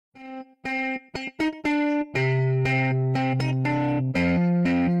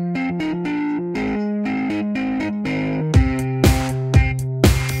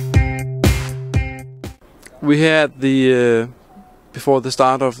We had the before the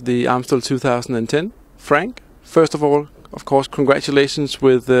start of the Amstel 2010. Frank, first of all, of course, congratulations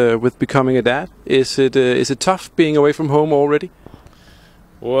with becoming a dad. Is it tough being away from home already?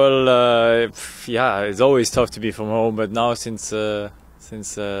 Well, yeah, it's always tough to be from home, but now since the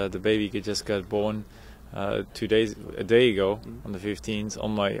baby just got born a day ago on the 15th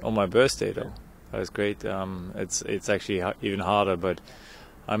on my birthday though, that was great. It's actually even harder, but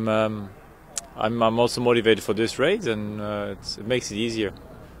I'm also motivated for this race, and it makes it easier.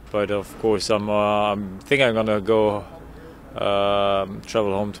 But of course, I think I'm gonna go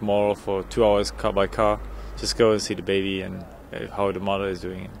travel home tomorrow for 2 hours by car, just go and see the baby and how the mother is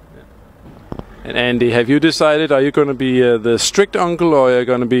doing it. And Andy, have you decided, are you going to be the strict uncle, or are you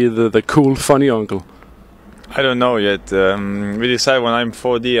going to be the cool, funny uncle? I don't know yet. We decide when I'm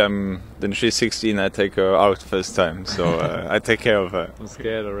 40, then she's 16, I take her out first time, so I take care of her. I'm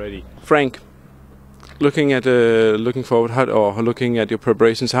scared already. Frank, looking forward, looking at your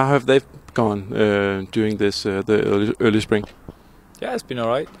preparations, how have they gone during this the early spring? Yeah, it's been all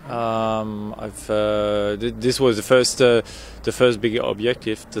right. This was the first big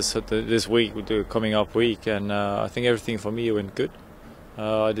objective this week, the coming up week, and I think everything for me went good.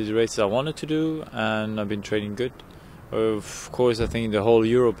 I did the races I wanted to do, and I've been training good. Of course, I think the whole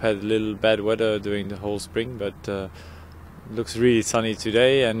Europe had a little bad weather during the whole spring, but it looks really sunny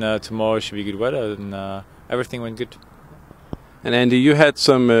today, and tomorrow should be good weather, and everything went good. And Andy, you had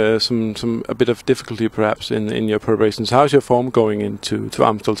a bit of difficulty perhaps in your preparations. How's your form going into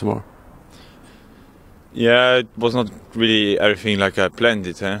Amstel tomorrow? Yeah, it was not really everything like I planned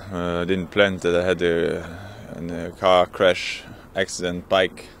it. I didn't plan that I had a car crash accident,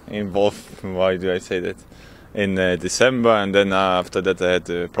 bike involved. Why do I say that? In December, and then after that I had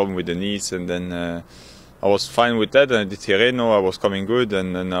a problem with the knees, and then I was fine with that. And I did Tirreno, I was coming good,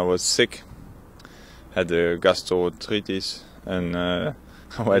 and then I was sick. Had a gastroenteritis. And I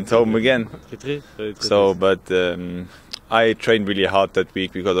went home again. So, but I trained really hard that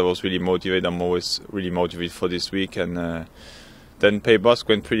week because I was really motivated. I'm always really motivated for this week, and then Pays Basque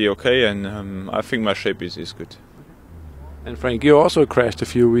went pretty okay, and I think my shape is good. And Frank, you also crashed a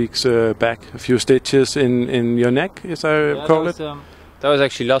few weeks back, a few stitches in your neck, as I recall it. That was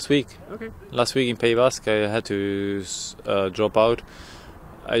actually last week. Okay. Last week in Pays Basque, I had to drop out.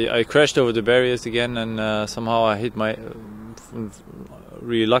 I crashed over the barriers again, and somehow I hit my.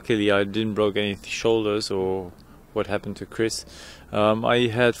 Really luckily, I didn't break any shoulders or what happened to Chris. I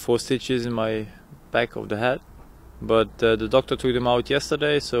had 4 stitches in my back of the head, but the doctor took them out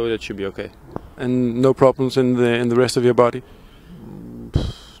yesterday, so that should be okay. And no problems in the rest of your body?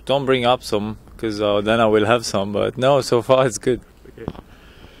 Don't bring up some, because then I will have some. But no, so far it's good. Okay.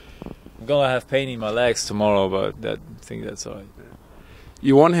 I'm gonna have pain in my legs tomorrow, but I think that's alright.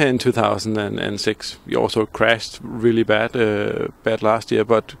 You won here in 2006. You also crashed really bad last year.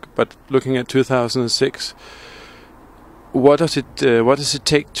 But looking at 2006, what does it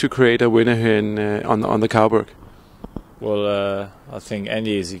take to create a winner here on the Cauberg? Well, I think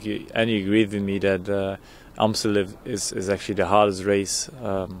Andy agreed with me that Amstel is actually the hardest race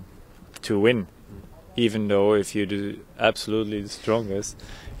to win. Even though if you do absolutely the strongest,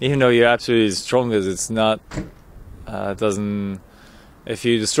 it's not doesn't. If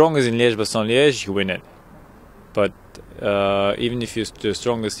you're the strongest in Liège-Bastogne-Liège, you win it. But even if you're the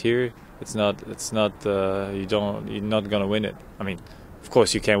strongest here, you're not gonna win it. I mean, of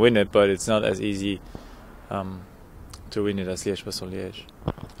course you can win it, but it's not as easy to win it as Liège-Bastogne-Liège.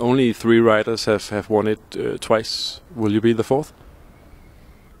 Only 3 riders have won it twice. Will you be the 4th?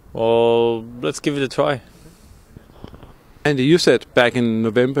 Well, let's give it a try. Andy, you said back in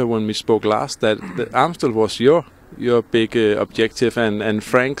November when we spoke last that Amstel was your big objective, and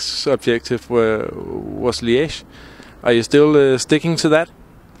Frank's objective was Liège. Are you still sticking to that?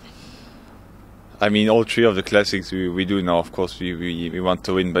 I mean, all 3 of the classics we do now. Of course, we want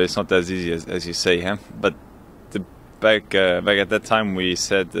to win, but it's not as easy as you say, huh? But back at that time we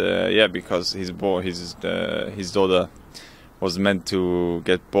said, yeah, because his daughter was meant to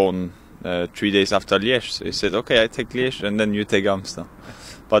get born 3 days after Liège. So he said, okay, I take Liège, and then you take Amstel.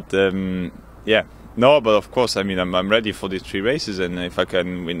 But yeah. No, but of course, I mean, I'm ready for these 3 races, and if I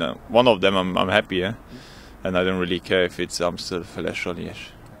can win one of them, I'm happy, and I don't really care if it's Amstel, Flèche or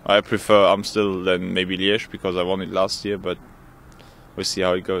Liège. I prefer Amstel than maybe Liège because I won it last year, but we'll see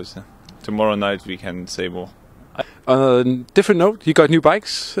how it goes. Tomorrow night we can say more. On a different note, you got new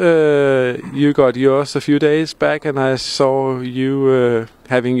bikes. You got yours a few days back, and I saw you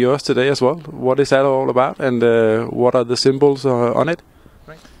having yours today as well. What is that all about, and what are the symbols on it?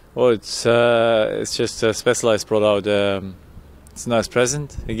 Well, it's just Specialized brought out it's a nice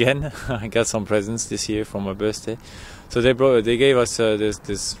present again. I got some presents this year for my birthday. So they gave us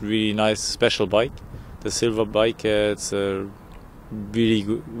this really nice special bike, the silver bike. It's a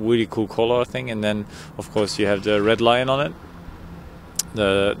really cool color thing, and then of course you have the red lion on it.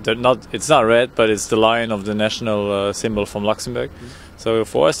 It's not red, but it's the lion of the national symbol from Luxembourg. So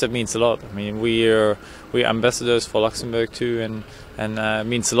for us that means a lot. I mean, we're ambassadors for Luxembourg too, and it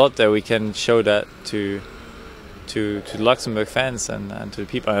means a lot that we can show that to the Luxembourg fans and to the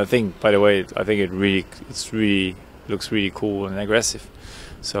people. And I think, by the way, I think it really looks really cool and aggressive.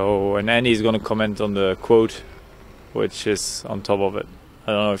 So, and Andy's going to comment on the quote, which is on top of it.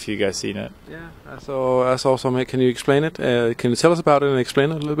 I don't know if you guys seen it. Yeah, so as also, can you explain it? Can you tell us about it and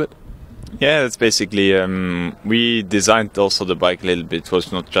explain it a little bit? Yeah, that's basically, we designed also the bike a little bit. It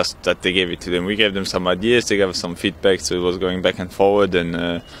was not just that they gave it to them. We gave them some ideas, they gave us some feedback, so it was going back and forward, and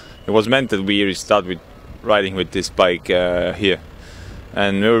it was meant that we start with riding with this bike here.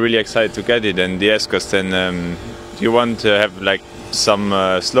 And we were really excited to get it, and they asked us then, do you want to have like some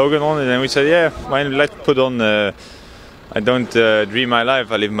slogan on it? And we said, yeah, why not let's put on I don't dream my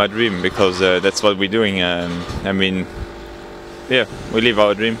life, I live my dream, because that's what we're doing. I mean, yeah, we live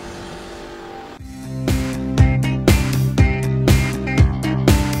our dream.